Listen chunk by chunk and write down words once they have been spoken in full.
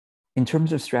in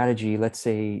terms of strategy, let's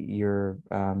say your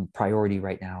priority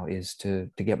right now is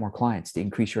to get more clients, to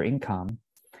increase your income.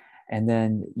 And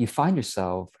then you find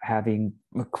yourself having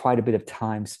quite a bit of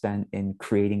time spent in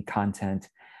creating content.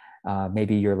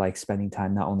 Maybe you're like spending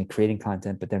time not only creating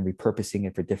content, but then repurposing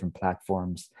it for different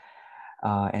platforms.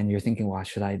 And you're thinking, well,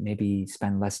 should I maybe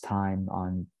spend less time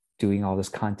on doing all this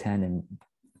content and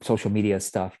social media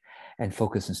stuff and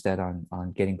focus instead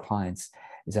on getting clients?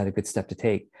 Is that a good step to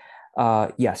take?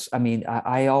 Yes. I mean,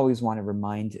 I always want to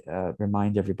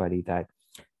remind everybody that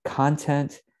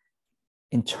content,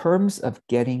 in terms of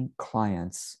getting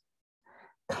clients,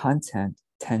 content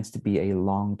tends to be a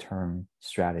long-term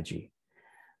strategy.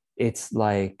 It's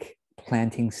like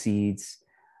planting seeds.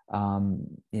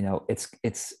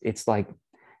 It's like,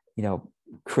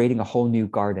 creating a whole new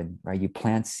garden, right? You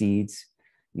plant seeds,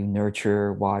 you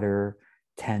nurture, water,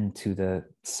 tend to the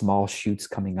small shoots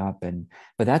coming up,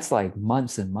 but that's like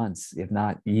months and months, if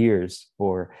not years,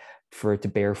 for it to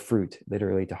bear fruit,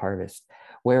 literally to harvest.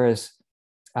 Whereas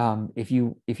if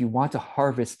you want to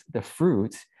harvest the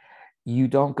fruit, you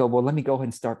don't go, well, let me go ahead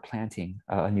and start planting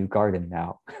a new garden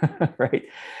now, right?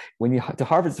 When you to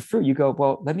harvest the fruit, you go,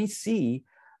 well, let me see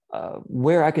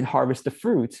where I can harvest the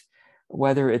fruit,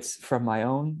 whether it's from my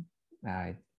own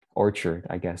orchard,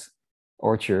 I guess,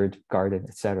 orchard, garden,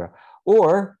 etc.,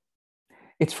 or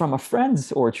it's from a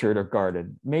friend's orchard or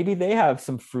garden. Maybe they have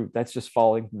some fruit that's just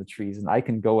falling from the trees, and I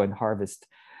can go and harvest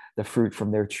the fruit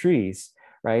from their trees,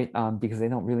 right? Because they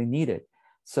don't really need it.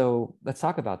 So let's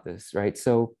talk about this, right?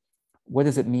 So what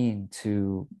does it mean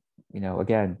to,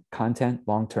 again, content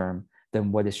long term,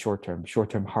 then what is short term? Short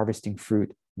term, harvesting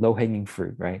fruit, low hanging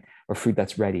fruit, right? Or fruit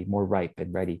that's ready, more ripe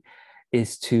and ready,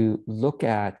 is to look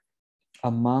at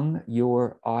among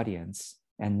your audience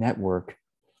and network,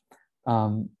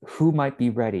 who might be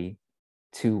ready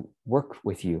to work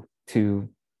with you to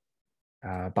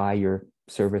buy your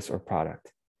service or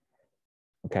product.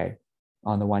 Okay,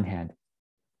 on the one hand.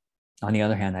 On the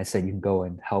other hand, I said you can go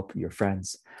and help your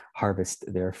friends harvest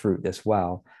their fruit as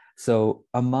well. So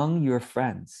among your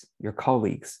friends, your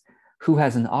colleagues, who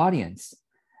has an audience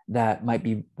that might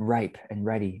be ripe and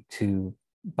ready to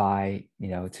buy,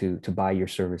 to buy your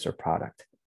service or product.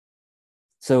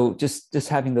 So just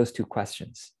having those two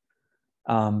questions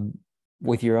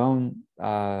with your own,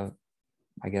 I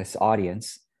guess,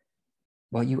 audience.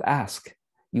 Well, you ask.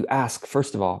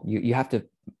 First of all, you have to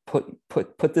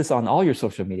put this on all your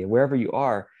social media, wherever you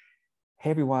are. Hey,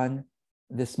 everyone,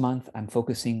 this month I'm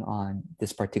focusing on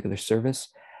this particular service.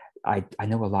 I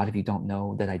know a lot of you don't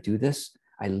know that I do this.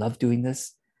 I love doing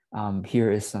this.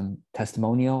 Here is some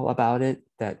testimonial about it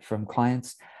that from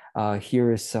clients.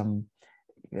 Here is some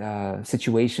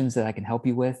situations that I can help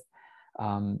you with.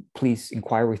 Please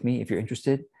inquire with me if you're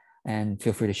interested, and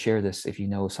feel free to share this if you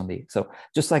know somebody. So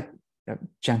just like a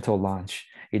gentle launch,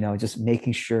 just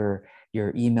making sure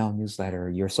your email newsletter,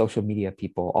 your social media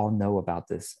people all know about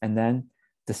this. And then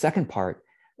the second part,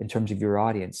 in terms of your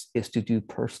audience, is to do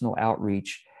personal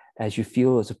outreach as you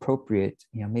feel is appropriate.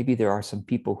 Maybe there are some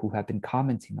people who have been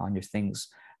commenting on your things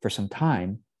for some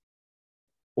time,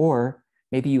 or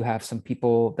maybe you have some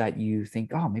people that you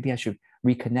think, oh, maybe I should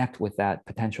reconnect with that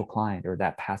potential client or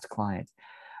that past client.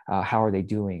 How are they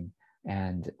doing?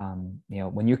 And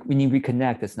when you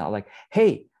reconnect, it's not like,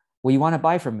 hey, well, you want to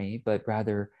buy from me, but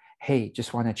rather, hey,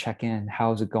 just want to check in.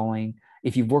 How's it going?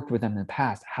 If you've worked with them in the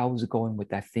past, how's it going with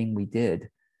that thing we did,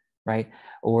 right?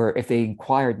 Or if they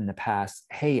inquired in the past,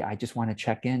 hey, I just want to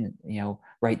check in.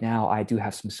 Right now I do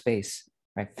have some space,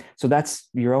 right? So that's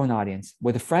your own audience.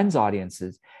 With the friends'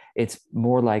 audiences, it's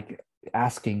more like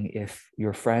asking if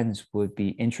your friends would be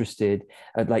interested,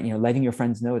 letting your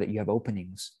friends know that you have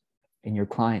openings in your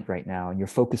client right now, and you're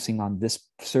focusing on this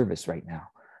service right now,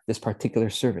 this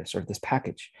particular service or this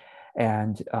package.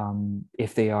 And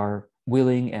if they are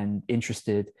willing and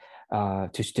interested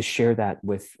to share that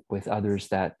with others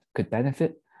that could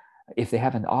benefit, if they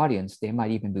have an audience, they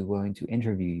might even be willing to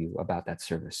interview you about that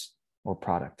service or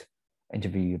product,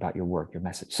 interview you about your work, your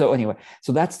message. So anyway,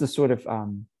 so that's the sort of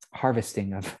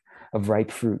harvesting of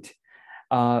ripe fruit.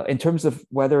 In terms of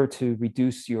whether to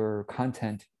reduce your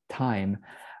content time,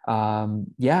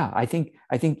 I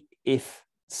think if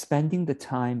spending the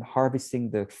time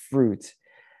harvesting the fruit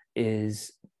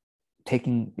is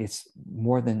it's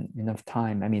more than enough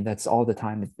time, I mean, that's all the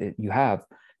time that you have,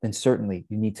 then certainly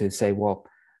you need to say, well,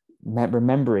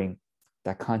 remembering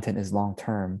that content is long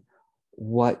term,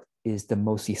 what is the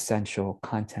most essential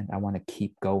content I want to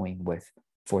keep going with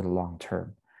for the long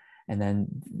term? And then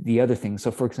the other thing,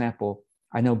 so for example,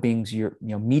 I know Bing's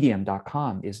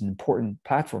medium.com is an important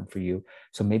platform for you.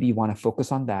 So maybe you want to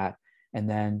focus on that. And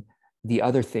then the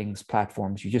other things,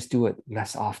 platforms, you just do it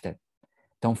less often.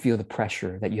 Don't feel the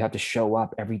pressure that you have to show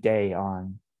up every day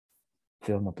on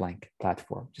fill in the blank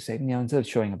platform. Just say, instead of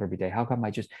showing up every day, how about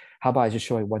I just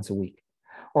show up once a week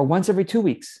or once every 2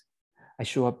 weeks? I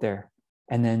show up there.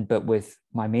 And then, but with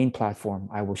my main platform,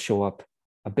 I will show up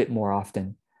a bit more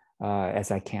often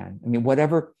as I can. I mean,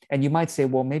 whatever. And you might say,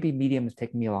 well, maybe Medium is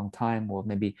taking me a long time, or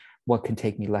maybe what can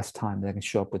take me less time that I can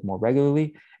show up with more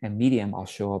regularly. And Medium, I'll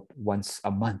show up once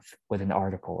a month with an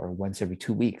article or once every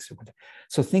 2 weeks.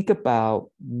 So think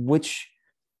about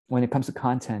when it comes to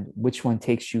content, which one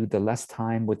takes you the less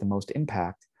time with the most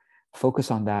impact.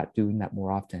 Focus on that, doing that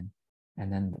more often.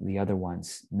 And then the other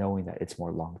ones, knowing that it's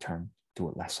more long-term, do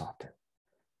it less often.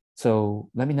 So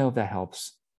let me know if that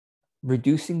helps.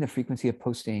 Reducing the frequency of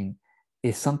posting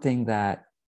is something that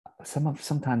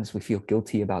sometimes we feel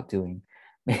guilty about doing.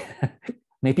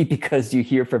 Maybe because you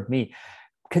hear from me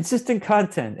consistent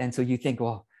content, and so you think,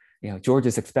 well, George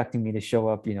is expecting me to show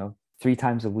up 3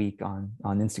 times a week on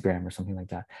Instagram or something like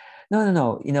that.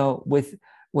 No.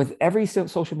 With every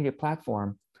social media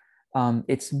platform,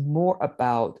 it's more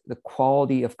about the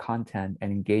quality of content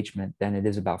and engagement than it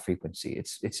is about frequency.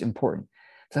 It's important.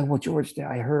 It's like, well, George,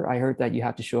 I heard that you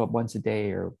have to show up once a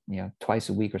day or twice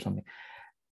a week or something.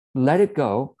 Let it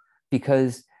go,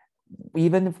 because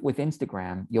even with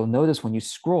Instagram, you'll notice when you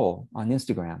scroll on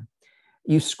Instagram,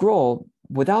 you scroll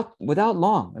without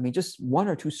long. I mean, just 1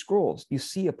 or 2 scrolls, you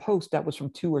see a post that was from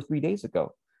 2 or 3 days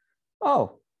ago.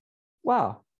 Oh,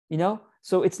 wow.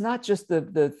 So it's not just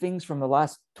the things from the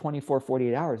last 24,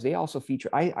 48 hours. They also feature,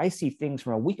 I see things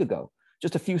from a week ago,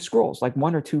 just a few scrolls, like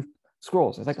 1 or 2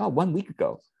 scrolls. It's like, oh, 1 week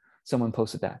ago, someone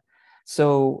posted that.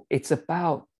 So it's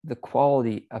about the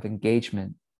quality of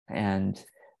engagement. And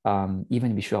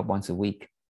even if you show up once a week,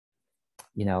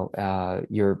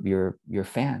 your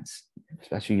fans,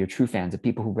 especially your true fans, the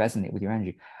people who resonate with your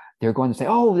energy, they're going to say,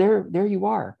 oh, there you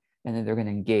are. And then they're going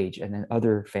to engage. And then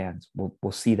other fans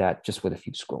will see that just with a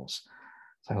few scrolls.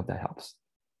 So I hope that helps.